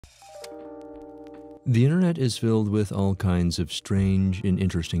The internet is filled with all kinds of strange and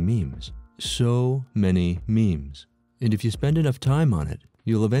interesting memes. So many memes. And if you spend enough time on it,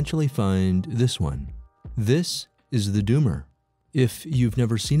 you'll eventually find this one. This is the doomer. If you've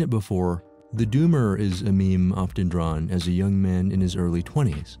never seen it before, the doomer is a meme often drawn as a young man in his early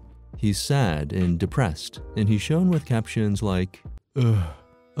 20s. He's sad and depressed, and he's shown with captions like, "Ugh,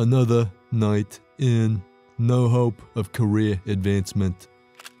 another night in, no hope of career advancement.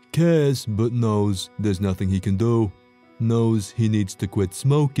 Cares but knows there's nothing he can do. Knows he needs to quit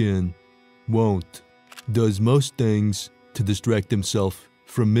smoking. Won't. Does most things to distract himself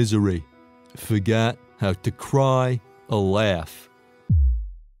from misery. Forgot how to cry a laugh."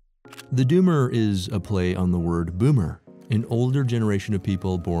 The doomer is a play on the word boomer, an older generation of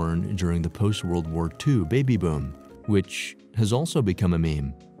people born during the post-World War II baby boom, which has also become a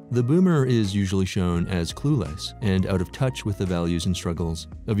meme. The boomer is usually shown as clueless and out of touch with the values and struggles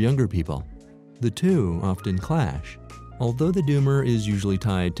of younger people. The two often clash. Although the doomer is usually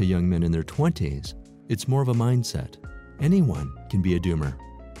tied to young men in their 20s, it's more of a mindset. Anyone can be a doomer.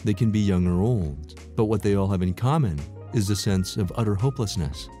 They can be young or old, but what they all have in common is a sense of utter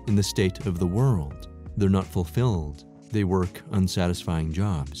hopelessness in the state of the world. They're not fulfilled. They work unsatisfying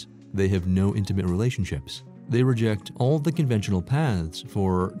jobs. They have no intimate relationships. They reject all the conventional paths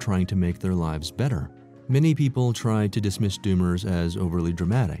for trying to make their lives better. Many people try to dismiss doomers as overly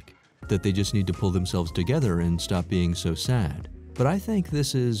dramatic, that they just need to pull themselves together and stop being so sad. But I think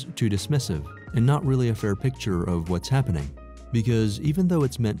this is too dismissive and not really a fair picture of what's happening. Because even though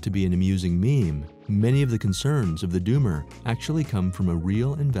it's meant to be an amusing meme, many of the concerns of the doomer actually come from a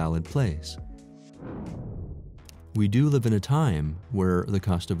real and valid place. We do live in a time where the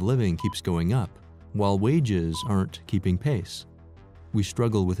cost of living keeps going up, while wages aren't keeping pace. We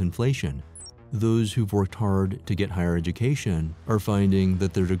struggle with inflation. Those who've worked hard to get higher education are finding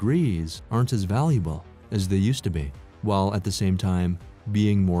that their degrees aren't as valuable as they used to be, while at the same time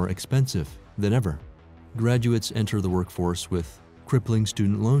being more expensive than ever. Graduates enter the workforce with crippling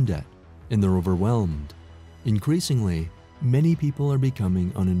student loan debt, and they're overwhelmed. Increasingly, many people are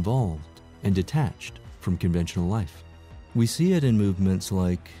becoming uninvolved and detached from conventional life. We see it in movements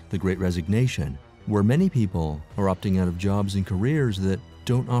like the Great Resignation, where many people are opting out of jobs and careers that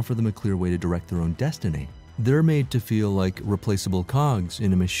don't offer them a clear way to direct their own destiny. They're made to feel like replaceable cogs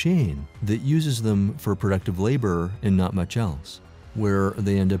in a machine that uses them for productive labor and not much else, where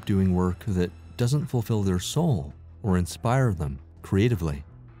they end up doing work that doesn't fulfill their soul or inspire them creatively.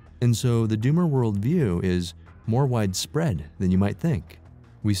 And so the doomer worldview is more widespread than you might think.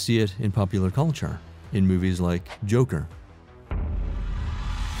 We see it in popular culture, in movies like Joker.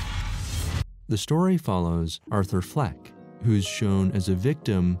 The story follows Arthur Fleck, who's shown as a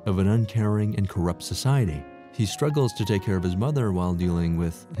victim of an uncaring and corrupt society. He struggles to take care of his mother while dealing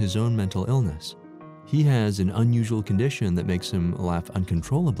with his own mental illness. He has an unusual condition that makes him laugh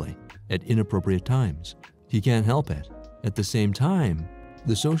uncontrollably at inappropriate times. He can't help it. At the same time,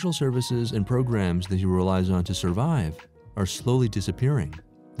 the social services and programs that he relies on to survive are slowly disappearing.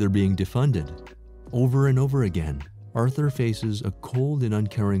 They're being defunded. Over and over again, Arthur faces a cold and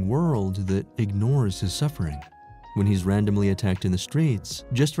uncaring world that ignores his suffering. When he's randomly attacked in the streets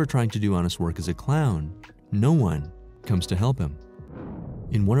just for trying to do honest work as a clown, no one comes to help him.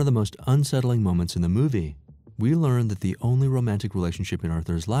 In one of the most unsettling moments in the movie, we learn that the only romantic relationship in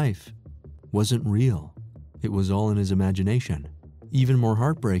Arthur's life wasn't real. It was all in his imagination. Even more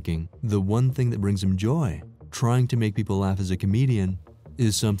heartbreaking, the one thing that brings him joy, trying to make people laugh as a comedian,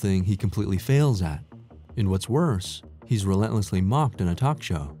 is something he completely fails at. And what's worse, he's relentlessly mocked on a talk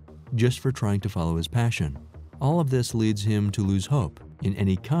show just for trying to follow his passion. All of this leads him to lose hope in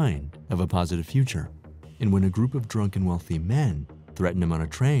any kind of a positive future. And when a group of drunken wealthy men threaten him on a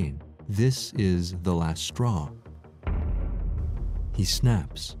train, this is the last straw. He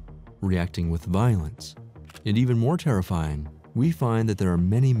snaps, reacting with violence. And even more terrifying, we find that there are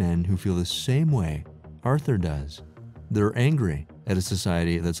many men who feel the same way Arthur does. They're angry at a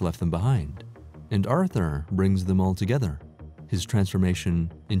society that's left them behind. And Arthur brings them all together. His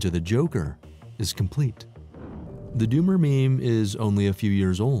transformation into the Joker is complete. The doomer meme is only a few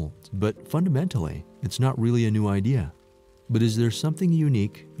years old, but fundamentally, it's not really a new idea. But is there something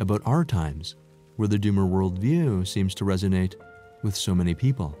unique about our times where the doomer worldview seems to resonate with so many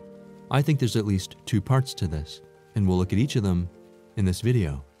people? I think there's at least two parts to this, and we'll look at each of them in this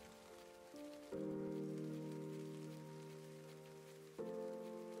video.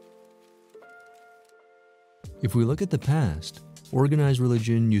 If we look at the past, organized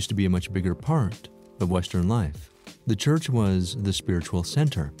religion used to be a much bigger part of Western life. The church was the spiritual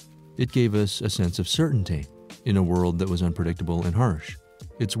center. It gave us a sense of certainty in a world that was unpredictable and harsh.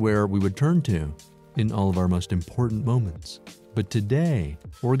 It's where we would turn to in all of our most important moments. But today,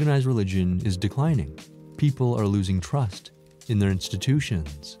 organized religion is declining. People are losing trust in their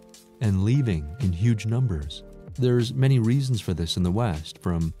institutions and leaving in huge numbers. There's many reasons for this in the West,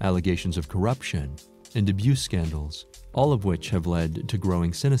 from allegations of corruption and abuse scandals, all of which have led to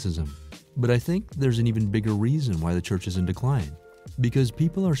growing cynicism. But I think there's an even bigger reason why the church is in decline. Because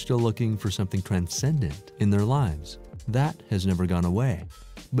people are still looking for something transcendent in their lives. That has never gone away.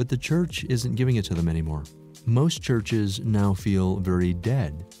 But the church isn't giving it to them anymore. Most churches now feel very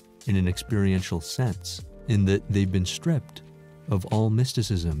dead in an experiential sense, in that they've been stripped of all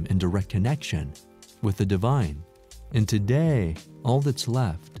mysticism and direct connection with the divine. And today, all that's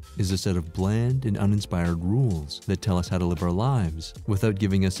left is a set of bland and uninspired rules that tell us how to live our lives without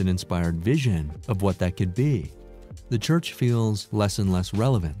giving us an inspired vision of what that could be. The church feels less and less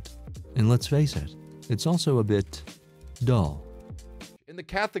relevant. And let's face it, it's also a bit dull. In the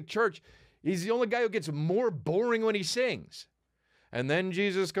Catholic Church, he's the only guy who gets more boring when he sings. And then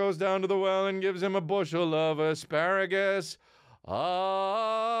Jesus goes down to the well and gives him a bushel of asparagus.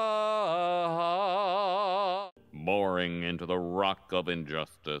 Boring into the rock of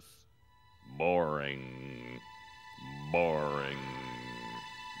injustice. Boring. Boring.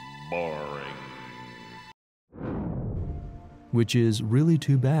 Boring. Which is really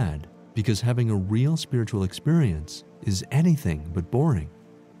too bad, because having a real spiritual experience is anything but boring.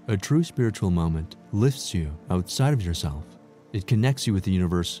 A true spiritual moment lifts you outside of yourself. It connects you with the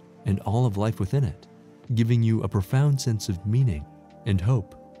universe and all of life within it, giving you a profound sense of meaning and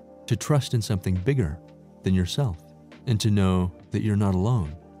hope, to trust in something bigger than yourself, and to know that you're not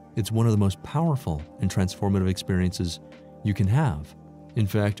alone. It's one of the most powerful and transformative experiences you can have. In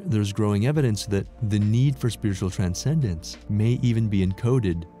fact, there's growing evidence that the need for spiritual transcendence may even be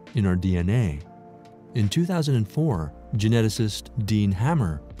encoded in our DNA. In 2004, geneticist Dean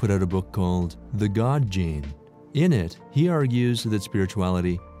Hammer put out a book called The God Gene. In it, he argues that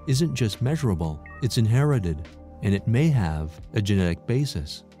spirituality isn't just measurable, it's inherited, and it may have a genetic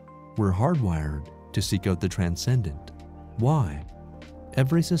basis. We're hardwired to seek out the transcendent. Why?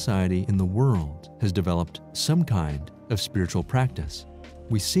 Every society in the world has developed some kind of spiritual practice.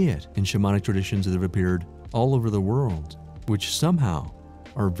 We see it in shamanic traditions that have appeared all over the world, which somehow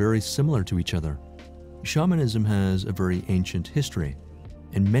are very similar to each other. Shamanism has a very ancient history,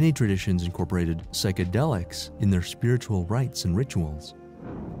 and many traditions incorporated psychedelics in their spiritual rites and rituals.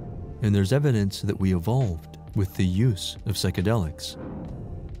 And there's evidence that we evolved with the use of psychedelics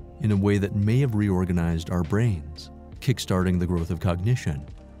in a way that may have reorganized our brains, kickstarting the growth of cognition,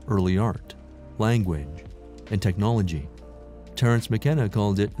 early art, language, and technology. Terence McKenna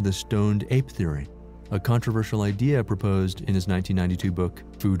called it the stoned ape theory, a controversial idea proposed in his 1992 book,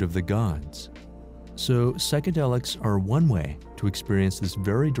 Food of the Gods. So psychedelics are one way to experience this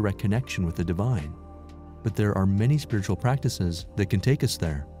very direct connection with the divine. But there are many spiritual practices that can take us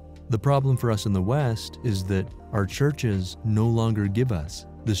there. The problem for us in the West is that our churches no longer give us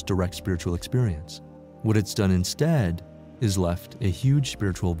this direct spiritual experience. What it's done instead is left a huge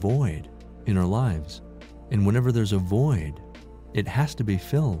spiritual void in our lives. And whenever there's a void, it has to be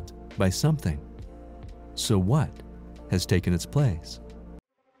filled by something. So what has taken its place?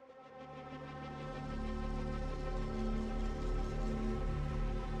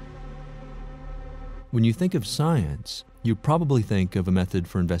 When you think of science, you probably think of a method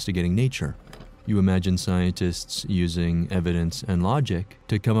for investigating nature. You imagine scientists using evidence and logic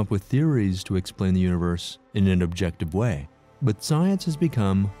to come up with theories to explain the universe in an objective way. But science has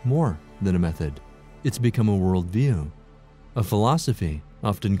become more than a method. It's become a worldview, a philosophy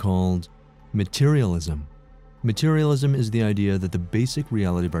often called materialism. Materialism is the idea that the basic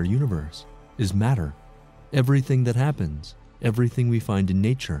reality of our universe is matter. Everything that happens, everything we find in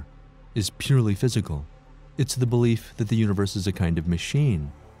nature, is purely physical. It's the belief that the universe is a kind of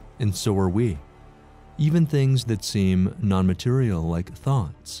machine, and so are we. Even things that seem non-material like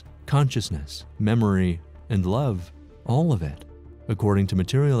thoughts, consciousness, memory, and love, all of it, according to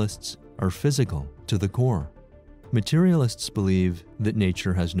materialists, are physical to the core. Materialists believe that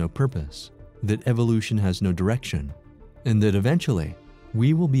nature has no purpose, that evolution has no direction, and that eventually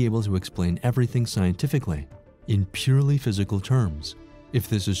we will be able to explain everything scientifically in purely physical terms. If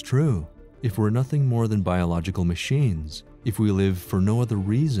this is true, if we're nothing more than biological machines, if we live for no other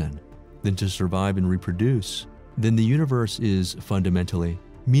reason than to survive and reproduce, then the universe is fundamentally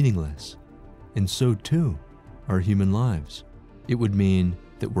meaningless. And so too are human lives. It would mean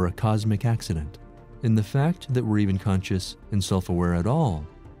that we're a cosmic accident. And the fact that we're even conscious and self-aware at all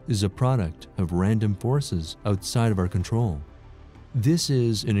is a product of random forces outside of our control. This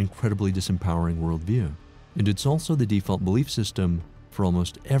is an incredibly disempowering worldview, and it's also the default belief system for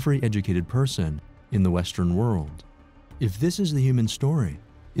almost every educated person in the Western world. If this is the human story,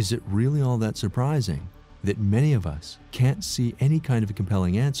 is it really all that surprising that many of us can't see any kind of a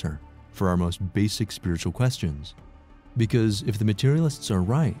compelling answer for our most basic spiritual questions? Because if the materialists are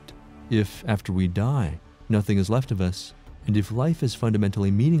right, if after we die, nothing is left of us, and if life is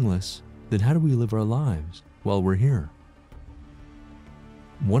fundamentally meaningless, then how do we live our lives while we're here?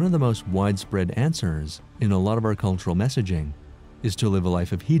 One of the most widespread answers in a lot of our cultural messaging is to live a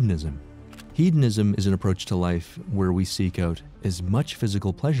life of hedonism. Hedonism is an approach to life where we seek out as much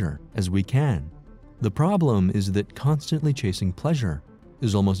physical pleasure as we can. The problem is that constantly chasing pleasure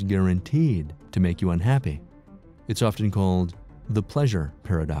is almost guaranteed to make you unhappy. It's often called the pleasure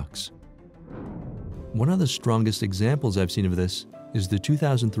paradox. One of the strongest examples I've seen of this is the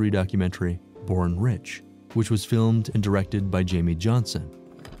 2003 documentary Born Rich, which was filmed and directed by Jamie Johnson.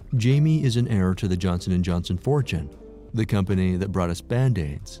 Jamie is an heir to the Johnson & Johnson fortune, the company that brought us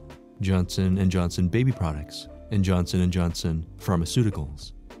Band-Aids, Johnson & Johnson baby products, and Johnson & Johnson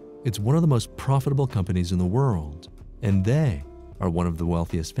pharmaceuticals. It's one of the most profitable companies in the world, and they are one of the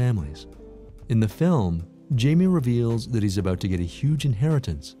wealthiest families. In the film, Jamie reveals that he's about to get a huge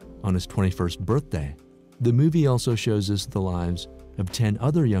inheritance on his 21st birthday. The movie also shows us the lives of 10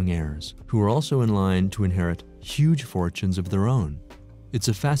 other young heirs who are also in line to inherit huge fortunes of their own. It's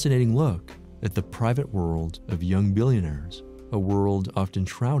a fascinating look at the private world of young billionaires, a world often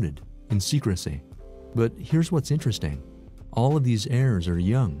shrouded in secrecy. But here's what's interesting. All of these heirs are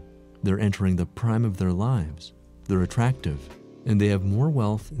young. They're entering the prime of their lives. They're attractive, and they have more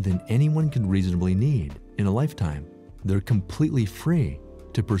wealth than anyone could reasonably need in a lifetime. They're completely free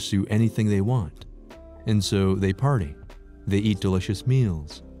to pursue anything they want. And so they party. They eat delicious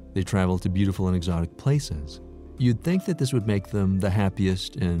meals. They travel to beautiful and exotic places. You'd think that this would make them the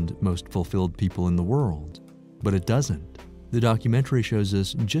happiest and most fulfilled people in the world, but it doesn't. The documentary shows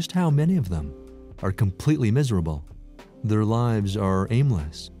us just how many of them are completely miserable. Their lives are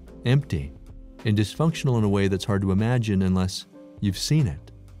aimless, empty, and dysfunctional in a way that's hard to imagine unless you've seen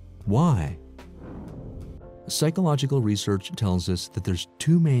it. Why? Psychological research tells us that there's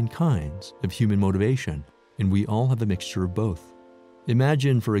two main kinds of human motivation, and we all have a mixture of both.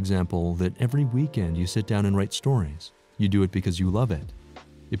 Imagine, for example, that every weekend you sit down and write stories. You do it because you love it.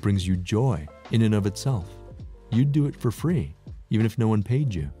 It brings you joy in and of itself. You'd do it for free, even if no one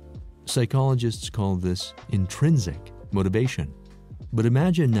paid you. Psychologists call this intrinsic motivation. But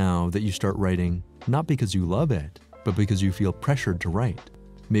imagine now that you start writing not because you love it, but because you feel pressured to write.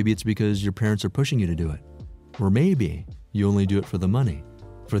 Maybe it's because your parents are pushing you to do it. Or maybe you only do it for the money,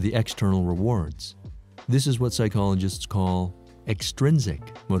 for the external rewards. This is what psychologists call extrinsic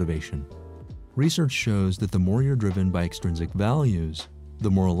motivation. Research shows that the more you're driven by extrinsic values,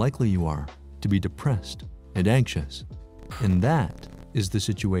 the more likely you are to be depressed and anxious. And that is the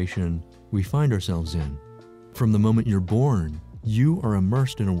situation we find ourselves in. From the moment you're born, you are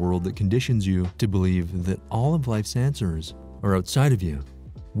immersed in a world that conditions you to believe that all of life's answers are outside of you.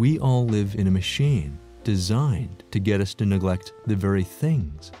 We all live in a machine designed to get us to neglect the very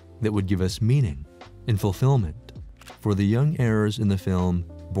things that would give us meaning and fulfillment. For the young heirs in the film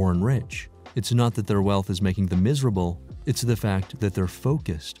Born Rich, it's not that their wealth is making them miserable, it's the fact that they're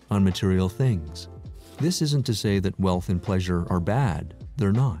focused on material things. This isn't to say that wealth and pleasure are bad,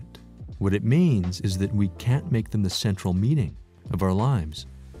 they're not. What it means is that we can't make them the central meaning of our lives.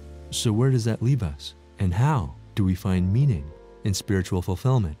 So where does that leave us? And how do we find meaning and spiritual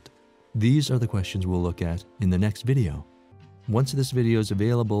fulfillment? These are the questions we'll look at in the next video. Once this video is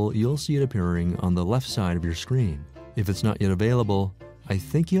available, you'll see it appearing on the left side of your screen. If it's not yet available, I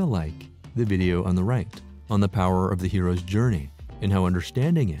think you'll like the video on the right, on the power of the hero's journey and how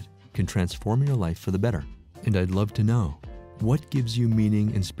understanding it can transform your life for the better. And I'd love to know, what gives you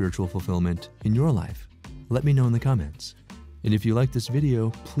meaning and spiritual fulfillment in your life? Let me know in the comments. And if you like this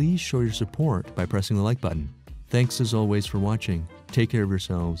video, please show your support by pressing the like button. Thanks as always for watching. Take care of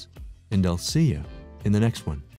yourselves, and I'll see you in the next one.